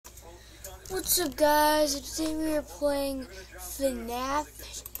What's up, guys? Today we are playing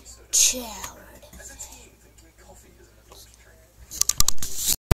FNAF Challenge.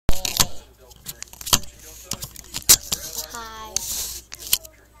 Hi.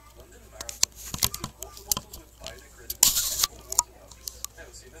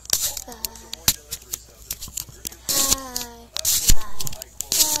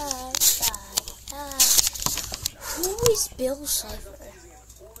 Who is Bill Cipher?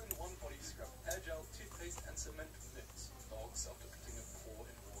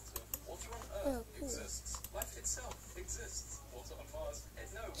 Oh, cool. Life itself exists. Water on Mars.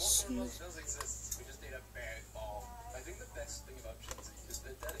 No, water on Mars does exist. We just need a big ball. I think the best thing about cheating is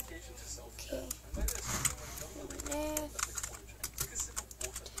their dedication to self-care. And by this, when you don't take a sip of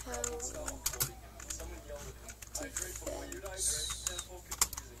water, someone yelled at him, hydrate before you hydrate. Therefore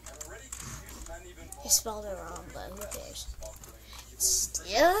confusing. And already confused man even more. I spelled it wrong, but who cares?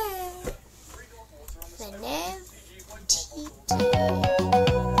 Still FNAF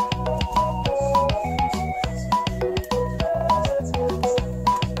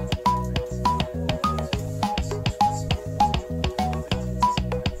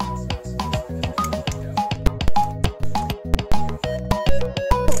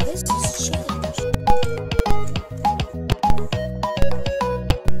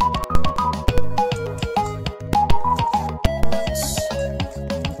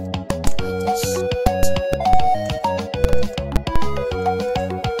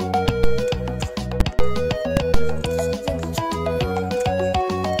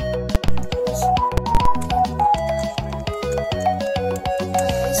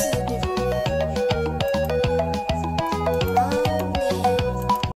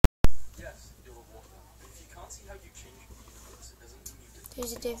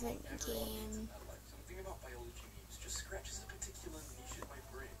There's a different game. Something about biology means just scratches a particular niche in my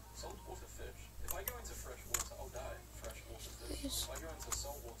brain. Saltwater fish. If I go into fresh water, I'll die. Freshwater fish. If I go into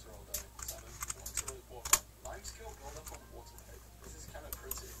salt water, I'll die. Salmon. Water. Limescale build up on water pipe. This is kind of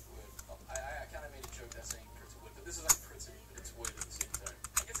pretty weird. I kind of made a joke that's saying pretty weird, but this is like pretty, but it's weird at the same time.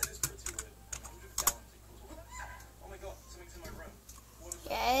 I guess it is pretty weird. 100 gallons equals. Oh my god, something's in my room.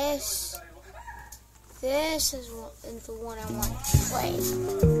 Yes. This is the one I want to play.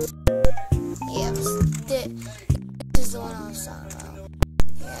 Yeah, this is the one I was talking about.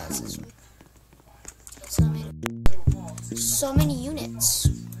 Yeah, it's this one. So many units.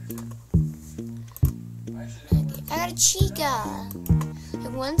 Okay, I got a Chica.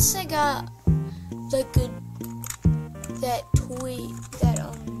 And once I got like that toy,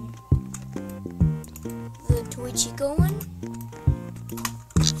 the toy Chica one,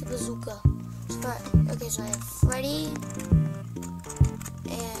 the bazooka. Okay, so I have Freddy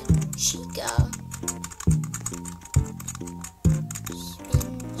and Chica.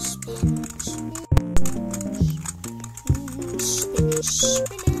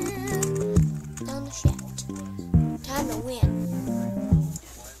 Spin, down the shaft. Time to win.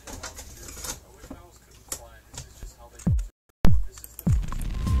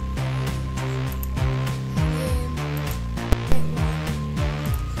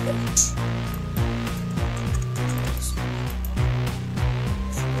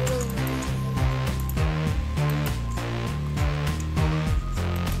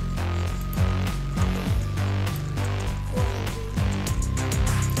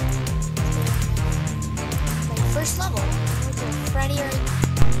 First level. Okay, Freddy.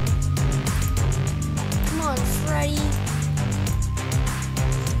 Come on, Freddy.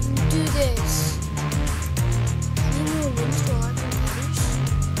 Do this. Any more wins to unlock computers?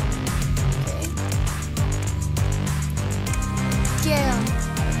 Okay. Get him.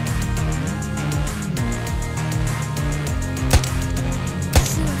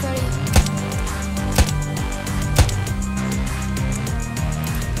 Shoot him, Freddy.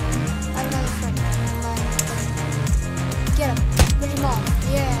 I don't know the Freddy. Get him. Put him on.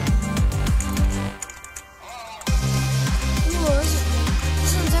 Yeah. Ooh,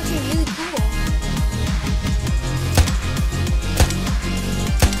 this one's actually really cool.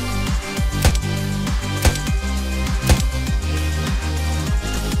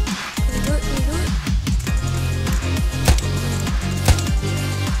 Can we do it? Can we do it?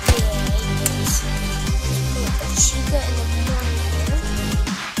 Yeah, it is. Put a Chica in the corner here.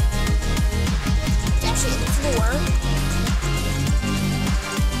 It's actually on the floor.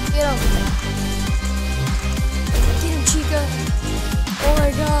 Get him. Get him, Chica. Oh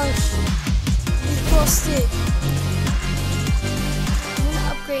my gosh. He's busted. I'm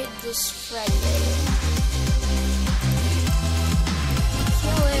gonna upgrade this Freddy right here.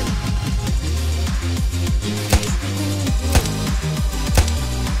 Kill him.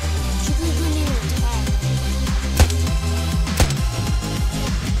 Chica,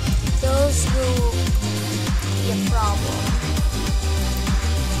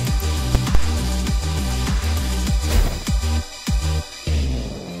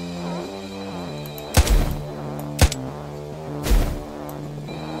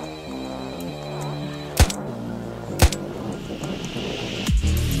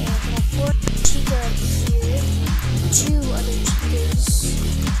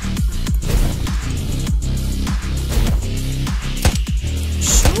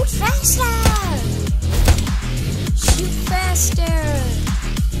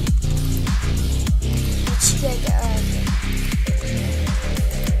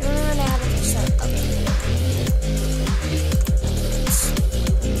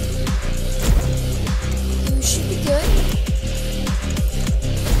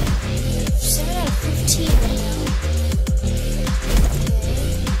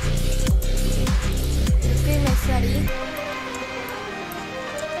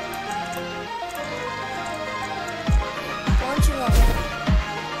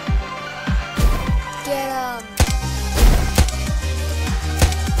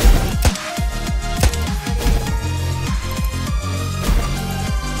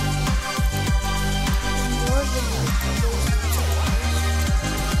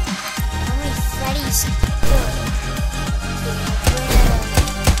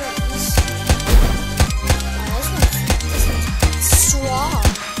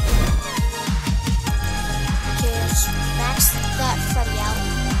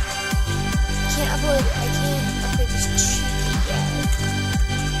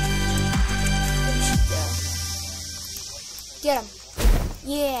 Get him.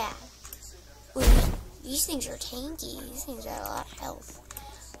 Yeah. Ooh, these things are tanky. These things have a lot of health.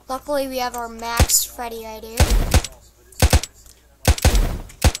 Luckily, we have our max Freddy right here.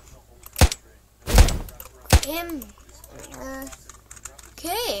 Him.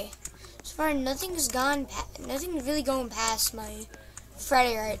 Okay. So far, nothing's really going past my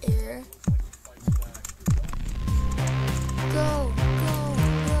Freddy right here. Go, go,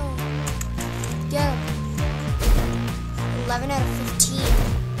 go. Get him. 11 out of 15.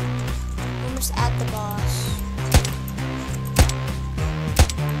 Almost at the boss.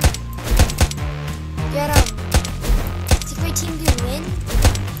 Get him. Think my team can win?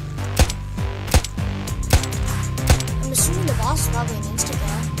 I'm assuming the boss is probably an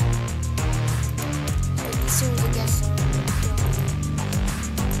insta-kill. As soon as it gets there.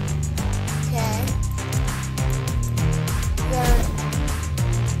 Okay. We got our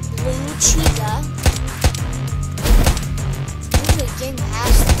blue Chica. I'm really getting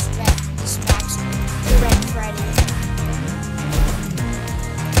past this max, the red Freddy.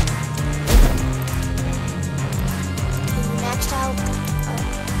 Maxed out.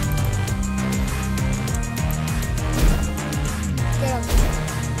 Get him.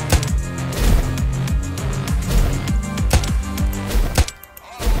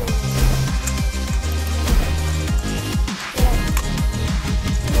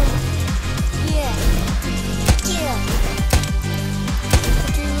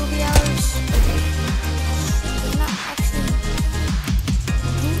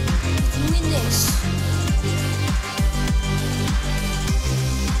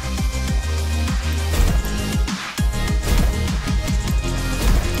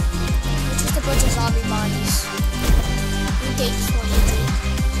 Zombie bodies. We take 20.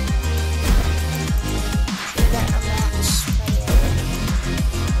 We got our max right here.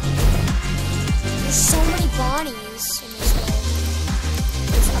 There's so many bodies in this game.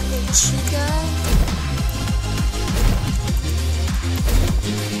 There's upgrade Chica.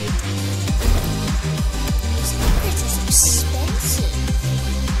 These upgrades are so expensive.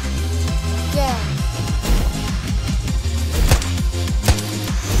 Yeah.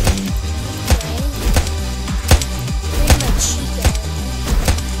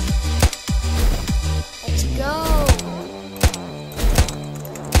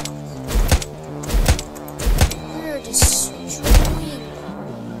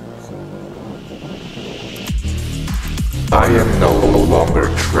 I am no longer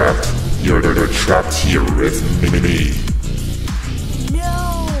trapped. You're trapped here with me.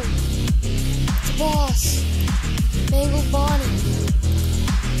 No! The boss. Mangled Bonnie.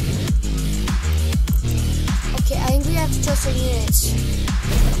 Okay, I think we have to trust our units.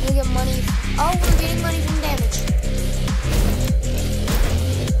 We get money. Oh, we're getting money from damage.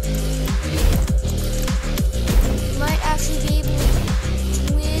 We might actually be able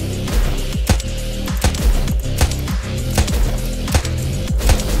to win.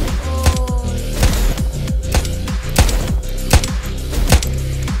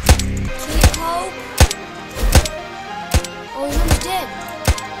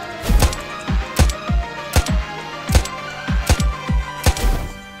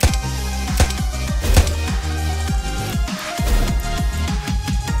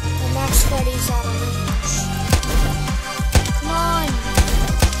 Freddy's out of range. Come on!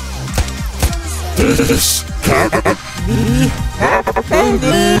 This can't be happening! We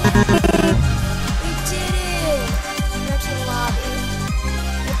did it! Back to the lobby.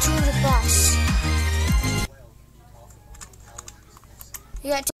 We're $200. We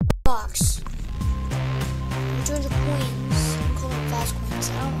got $2. 200 coins. I'm calling them fast coins.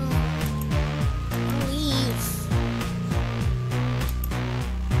 I don't leave.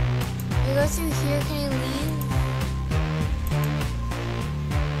 Go through here, can I leave?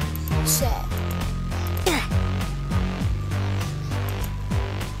 Set.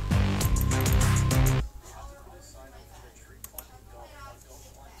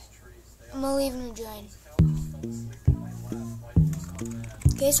 I'm gonna leave and rejoin.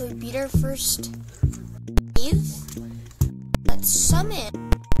 Okay, so we beat our first wave. Let's summon.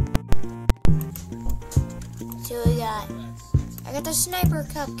 So we got, I got the sniper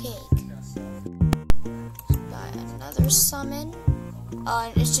cupcake. Got another summon.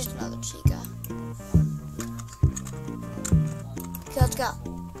 And it's just another Chica. Okay, let's go.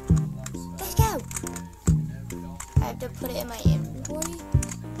 Let's go. I have to put it in my inventory.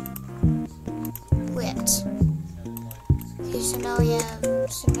 Quit. Okay, so now we have,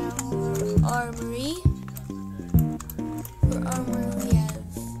 our armory. For armory we have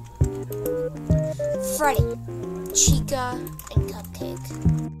Freddy, Chica, and Cupcake.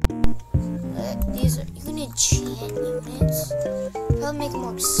 These are, you can enchant units. make it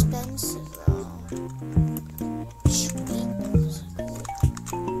more expensive though. Sweet.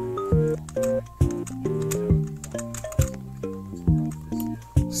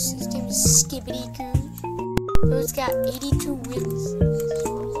 System is skibbity goo. So it's got 82 wins.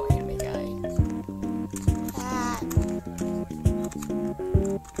 Oh, anime guy. Ah.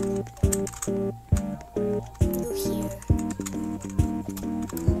 Go here.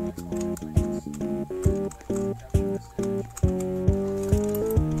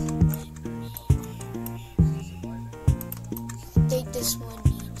 Take this one.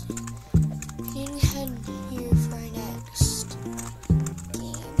 Then we head here for our next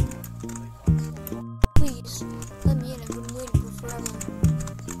game. Please let me in. I've been waiting for forever.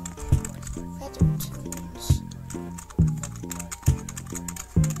 Feather tunes.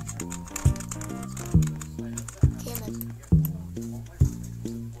 Okay, man.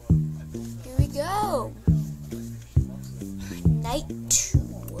 Here we go. Night 2.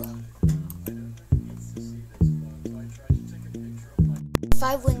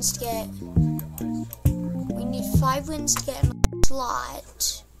 5 wins to get. We need 5 wins to get in a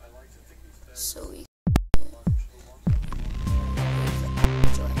slot. So we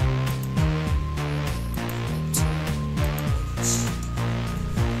join.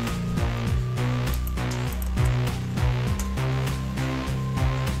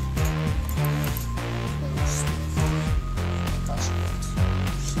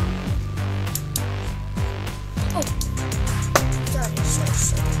 Oh.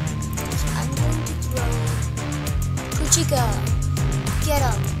 Sorry. I'm going to throw Kuchika. Get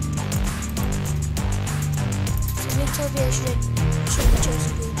up. So Victoria should have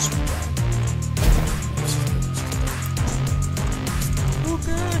chosen Kuchika. Oh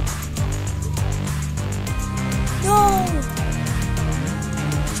good. No!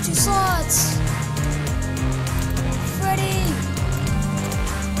 There's 2 slots. Freddy!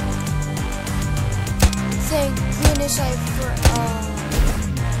 Thank goodness I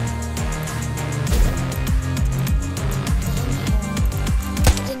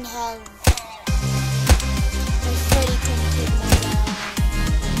didn't have my Freddy couldn't take my down.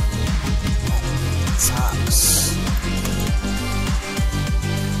 That sucks.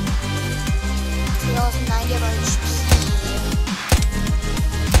 We all have 90 of our HP.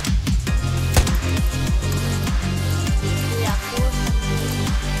 We got 400.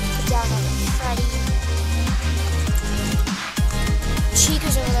 Put down on Freddy.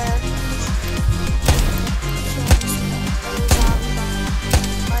 Chica's over there.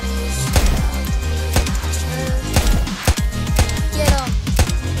 Get him.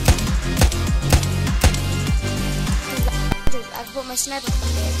 I've put my sniper in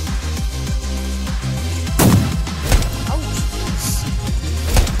there. Oh, jeez.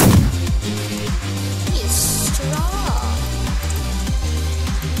 He is strong.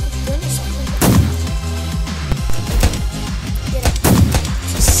 Goodness, I think. Get him.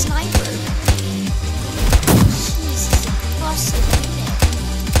 It's a sniper. Jeez, he's a busted unit.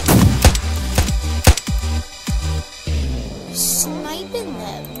 Sniping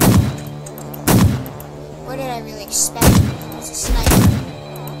them. What did I really expect? It's a sniper.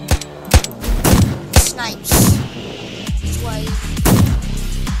 Snipes. That's why he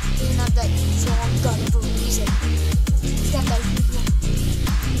doesn't have that strong gun for a reason. He's got that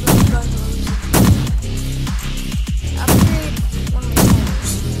long gun for a reason. Upgrade one of my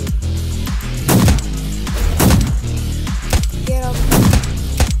snipers. Get up.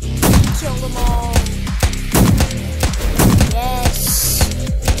 Kill them all. Yes.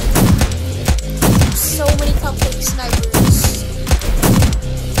 So many cupcake snipers.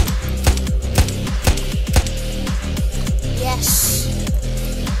 Yes.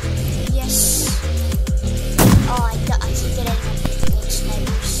 Yes. Oh, I can't get any more cupcake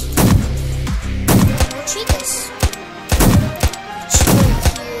snipers. More Chicas. Chica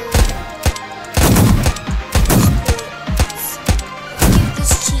here. Give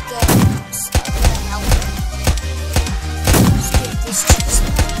this Chica help. Let's give this Chica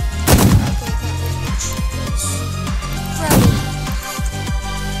some help. Okay, Freddy.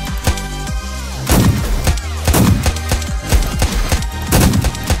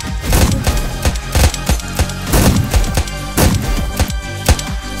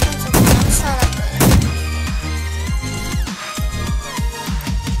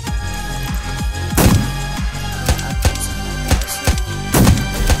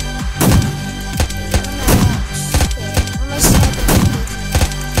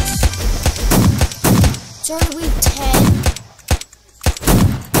 Started week 10.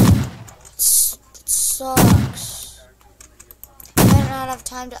 It sucks. I might not have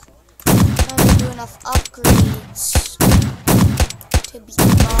time to do enough upgrades to be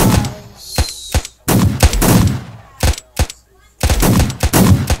nice.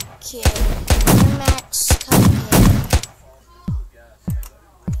 Okay, max cupcake.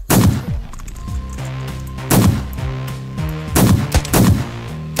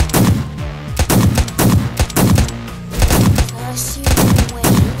 Last few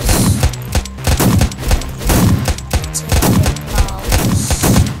waves. It's 11 miles.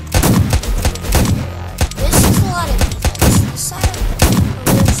 This is a lot of defense. This side of the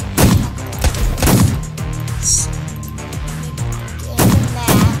road is getting the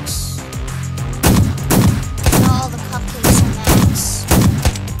max. And all the cupcakes are max.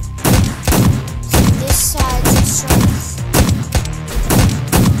 So this side's of strength.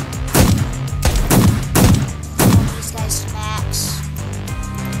 All these guys to max.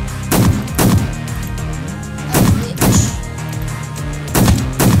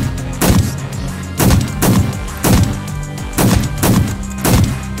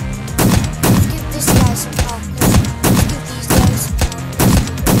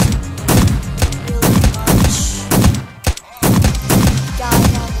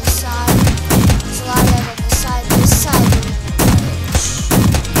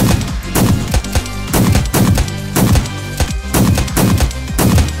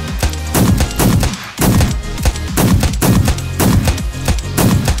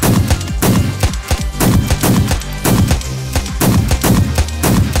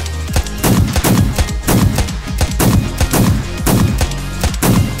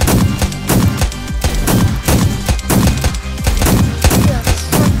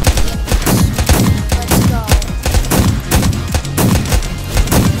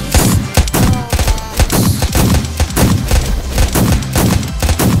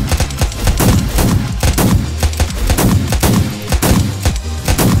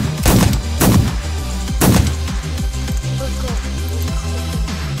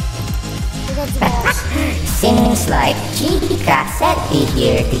 Seems like Chica sent me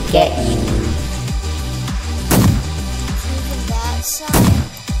here to get you. Even that side?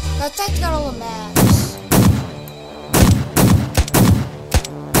 That side's got all the maps.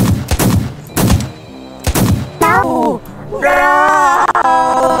 No! No!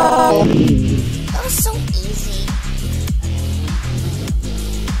 That was so easy.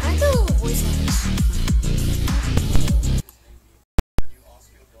 I got a little voice on this.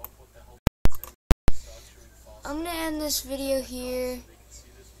 I'm gonna end this video here.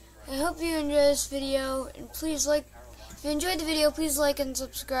 I hope you enjoyed this video, and please like. If you enjoyed the video, please like and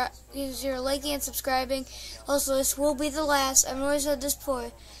subscribe. Please you're liking and subscribing. Also, this will be the last. I've always said this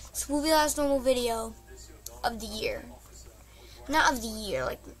before. This will be the last normal video of the year. Not of the year,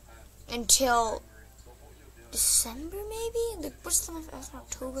 like until December maybe. Like, what's the month after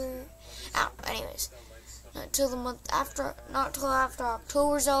October? I don't know. Anyways, not till the month after. Not till after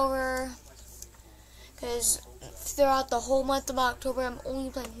October's over. Because throughout the whole month of October, I'm only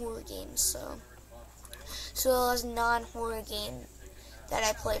playing horror games, so it's a non-horror game that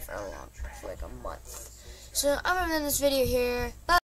I play for like a month. So I'm gonna end this video here. Bye.